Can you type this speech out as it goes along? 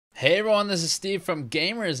Hey everyone, this is Steve from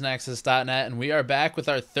GamersNexus.net, and we are back with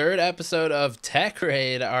our third episode of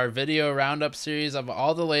TechRAID, our video roundup series of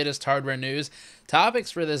all the latest hardware news.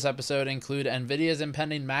 Topics for this episode include NVIDIA's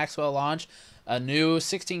impending Maxwell launch, a new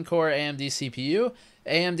 16-core AMD CPU,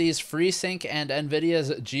 AMD's FreeSync and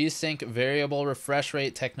NVIDIA's G-Sync variable refresh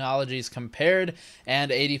rate technologies compared,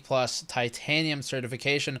 and 80 plus titanium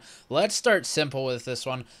certification. Let's start simple with this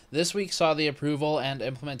one. This week saw the approval and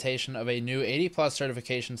implementation of a new 80 plus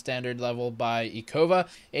certification standard level by Ecova.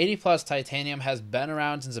 80 plus titanium has been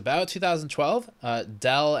around since about 2012.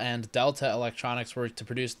 Dell and Delta Electronics worked to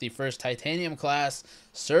produce the first titanium class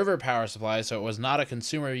server power supply, so it was not a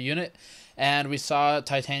consumer unit. And we saw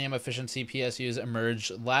titanium efficiency PSUs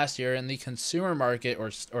emerge last year in the consumer market,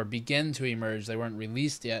 or begin to emerge. They weren't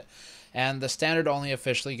released yet. And the standard only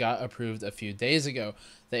officially got approved a few days ago.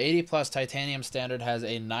 The 80 plus titanium standard has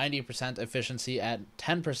a 90% efficiency at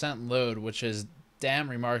 10% load, which is damn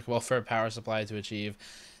remarkable for a power supply to achieve.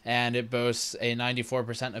 And it boasts a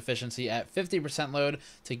 94% efficiency at 50% load.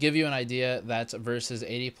 To give you an idea, that's versus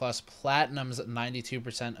 80 plus Platinum's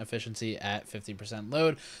 92% efficiency at 50%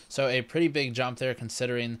 load. So a pretty big jump there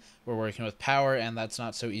considering we're working with power, and that's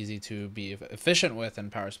not so easy to be efficient with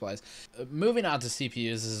in power supplies. Moving on to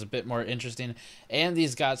CPUs, this is a bit more interesting.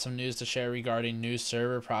 AMD's got some news to share regarding new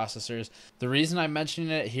server processors. The reason I'm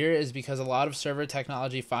mentioning it here is because a lot of server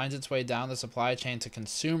technology finds its way down the supply chain to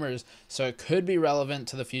consumers, so it could be relevant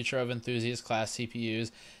to the future of enthusiast class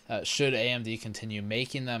CPUs should AMD continue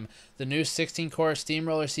making them. The new 16-core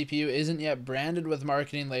Steamroller CPU isn't yet branded with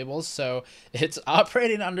marketing labels, so it's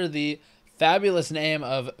operating under the fabulous name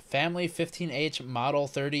of Family 15H Model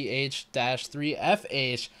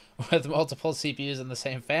 30H-3FH, with multiple CPUs in the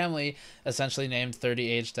same family, essentially named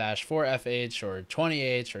 30H-4FH or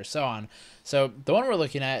 20H or so on. So the one we're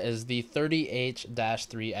looking at is the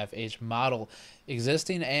 30H-3FH model.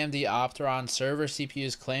 Existing AMD Opteron server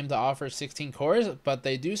CPUs claim to offer 16 cores, but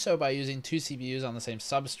they do so by using two CPUs on the same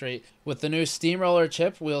substrate. With the new Steamroller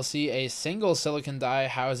chip, we'll see a single silicon die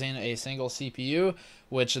housing a single CPU,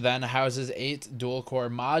 which then houses 8 dual-core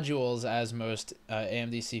modules, as most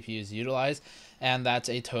AMD CPUs utilize, and that's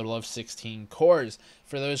a total of 16 cores.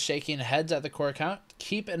 For those shaking heads at the core count,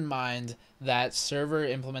 keep in mind that server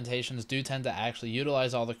implementations do tend to actually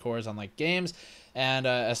utilize all the cores, unlike games, and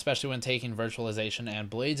especially when taking virtualization and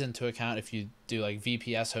blades into account if you do like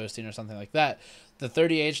VPS hosting or something like that. The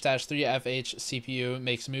 30H-3FH CPU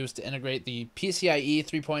makes moves to integrate the PCIe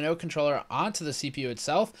 3.0 controller onto the CPU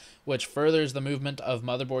itself, which furthers the movement of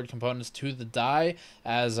motherboard components to the die,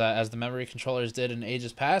 as the memory controllers did in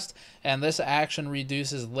ages past, and this action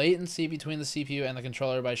reduces latency between the CPU and the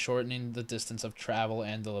controller by shortening the distance of travel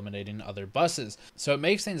and eliminating other buses. So it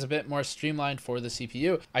makes things a bit more streamlined for the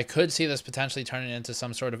CPU. I could see this potentially turning into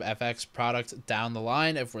some sort of FX product down the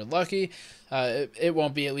line if we're lucky. It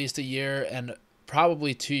won't be at least a year, and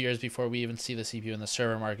probably 2 years before we even see the CPU in the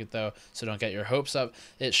server market, though, so don't get your hopes up.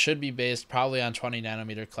 It should be based probably on 20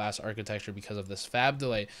 nanometer class architecture because of this fab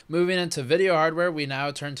delay. Moving into video hardware, we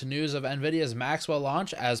now turn to news of NVIDIA's Maxwell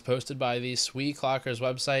launch, as posted by the SweClockers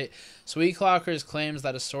website. SweClockers claims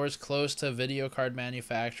that a source close to video card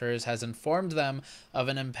manufacturers has informed them of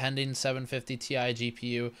an impending 750 Ti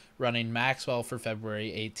GPU running Maxwell for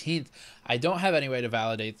February 18th. I don't have any way to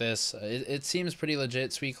validate this. It seems pretty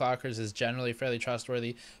legit. SweClockers is generally fairly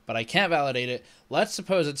trustworthy, but I can't validate it. Let's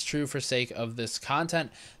suppose it's true for sake of this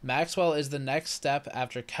content. Maxwell is the next step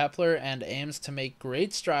after Kepler and aims to make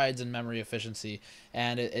great strides in memory efficiency,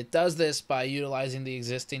 and it does this by utilizing the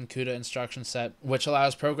existing CUDA instruction set, which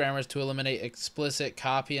allows programmers to eliminate explicit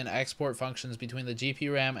copy and export functions between the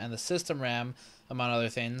GPU RAM and the system RAM, among other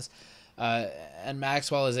things. And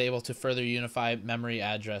Maxwell is able to further unify memory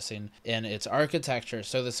addressing in its architecture.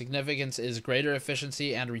 So the significance is greater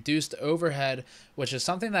efficiency and reduced overhead, which is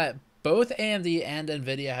something that both AMD and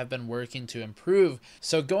NVIDIA have been working to improve.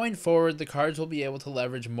 So going forward, the cards will be able to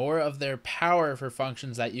leverage more of their power for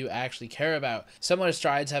functions that you actually care about. Similar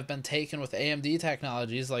strides have been taken with AMD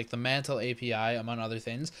technologies like the Mantle API, among other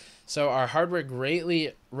things. So our hardware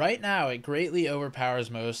right now, it greatly overpowers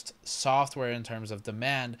most software in terms of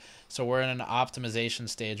demand. So we're in an optimization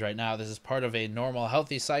stage right now. This is part of a normal,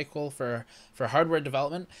 healthy cycle for hardware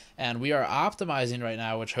development, and we are optimizing right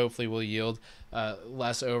now, which hopefully will yield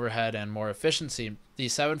less overhead and more efficiency. the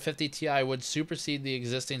 750 Ti would supersede the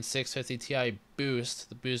existing 650 Ti boost,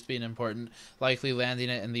 the boost being important, likely landing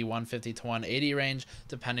it in the 150 to 180 range,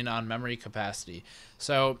 depending on memory capacity.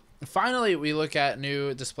 So finally, we look at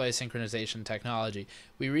new display synchronization technology.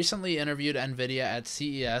 We recently interviewed NVIDIA at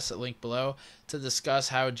CES, link below, to discuss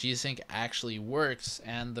how G-Sync actually works,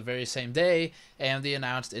 and the very same day, AMD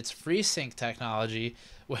announced its FreeSync technology,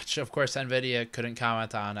 which of course NVIDIA couldn't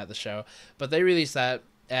comment on at the show, but they released that.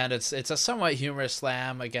 And it's a somewhat humorous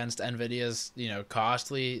slam against NVIDIA's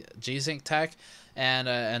costly G-Sync tech,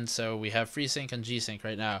 and so we have FreeSync and G-Sync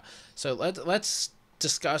right now. So let's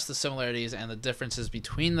discuss the similarities and the differences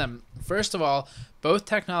between them. First of all, both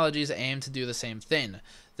technologies aim to do the same thing.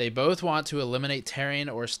 They both want to eliminate tearing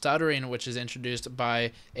or stuttering, which is introduced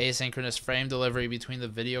by asynchronous frame delivery between the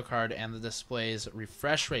video card and the display's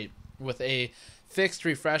refresh rate. With a fixed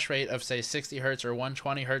refresh rate of say 60 Hz or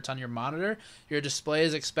 120 Hz on your monitor, your display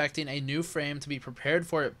is expecting a new frame to be prepared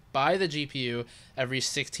for it by the GPU every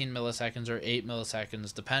 16 milliseconds or 8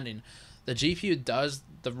 milliseconds depending. The GPU does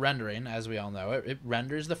the rendering, as we all know. It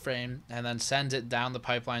renders the frame and then sends it down the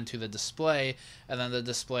pipeline to the display, and then the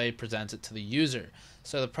display presents it to the user.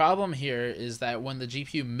 So the problem here is that when the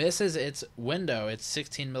GPU misses its window, its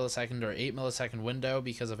 16 millisecond or 8 millisecond window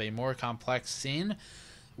because of a more complex scene,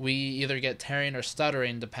 we either get tearing or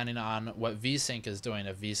stuttering depending on what VSync is doing,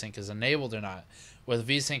 if VSync is enabled or not. With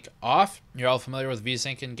VSync off, you're all familiar with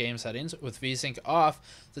VSync in game settings. With VSync off,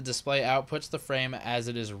 the display outputs the frame as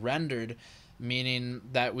it is rendered, meaning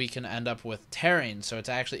that we can end up with tearing. So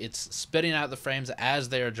it's spitting out the frames as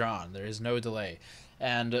they are drawn. There is no delay.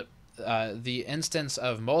 And the instance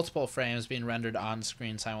of multiple frames being rendered on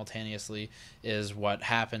screen simultaneously is what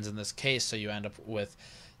happens in this case. So you end up with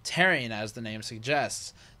tearing, as the name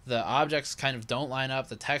suggests. The objects kind of don't line up,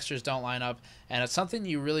 the textures don't line up, and it's something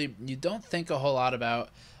you don't think a whole lot about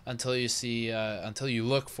until you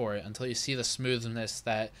look for it, until you see the smoothness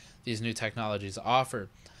that these new technologies offer.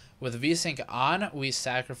 With VSync on, we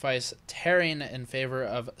sacrifice tearing in favor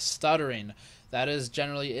of stuttering. That is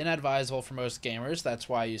generally inadvisable for most gamers. That's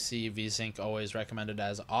why you see VSync always recommended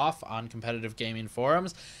as off on competitive gaming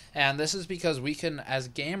forums. And this is because we can, as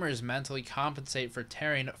gamers, mentally compensate for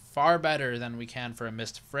tearing far better than we can for a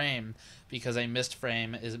missed frame, because a missed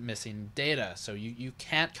frame is missing data. So you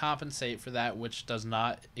can't compensate for that which does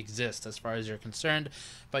not exist as far as you're concerned,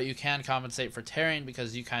 but you can compensate for tearing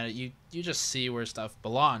because you just see where stuff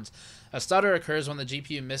belongs. A stutter occurs when the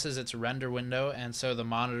GPU misses its render window, and so the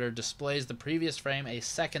monitor displays the previous frame a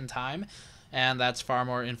second time, and that's far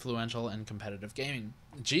more influential in competitive gaming.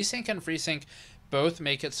 G-Sync and FreeSync both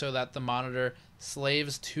make it so that the monitor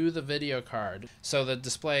slaves to the video card. So the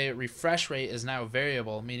display refresh rate is now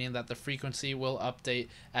variable, meaning that the frequency will update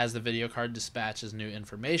as the video card dispatches new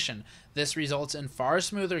information. This results in far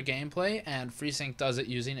smoother gameplay, and FreeSync does it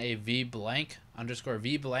using a v_blank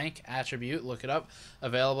attribute, look it up,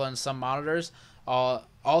 available in some monitors,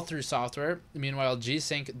 all through software. Meanwhile,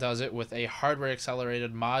 G-Sync does it with a hardware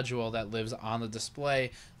accelerated module that lives on the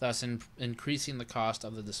display, thus increasing the cost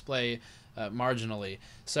of the display marginally.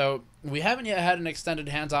 So we haven't yet had an extended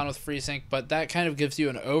hands-on with FreeSync, but that kind of gives you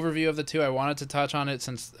an overview of the two. I wanted to touch on it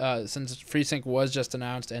since FreeSync was just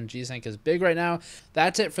announced and G-Sync is big right now.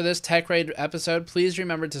 That's it for this TechRAID episode. Please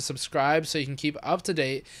remember to subscribe so you can keep up to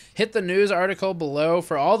date. Hit the news article below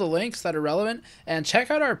for all the links that are relevant, and check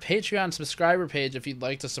out our Patreon subscriber page if you'd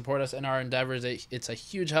like to support us in our endeavors. It's a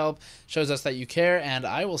huge help, shows us that you care, and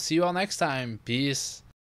I will see you all next time. Peace.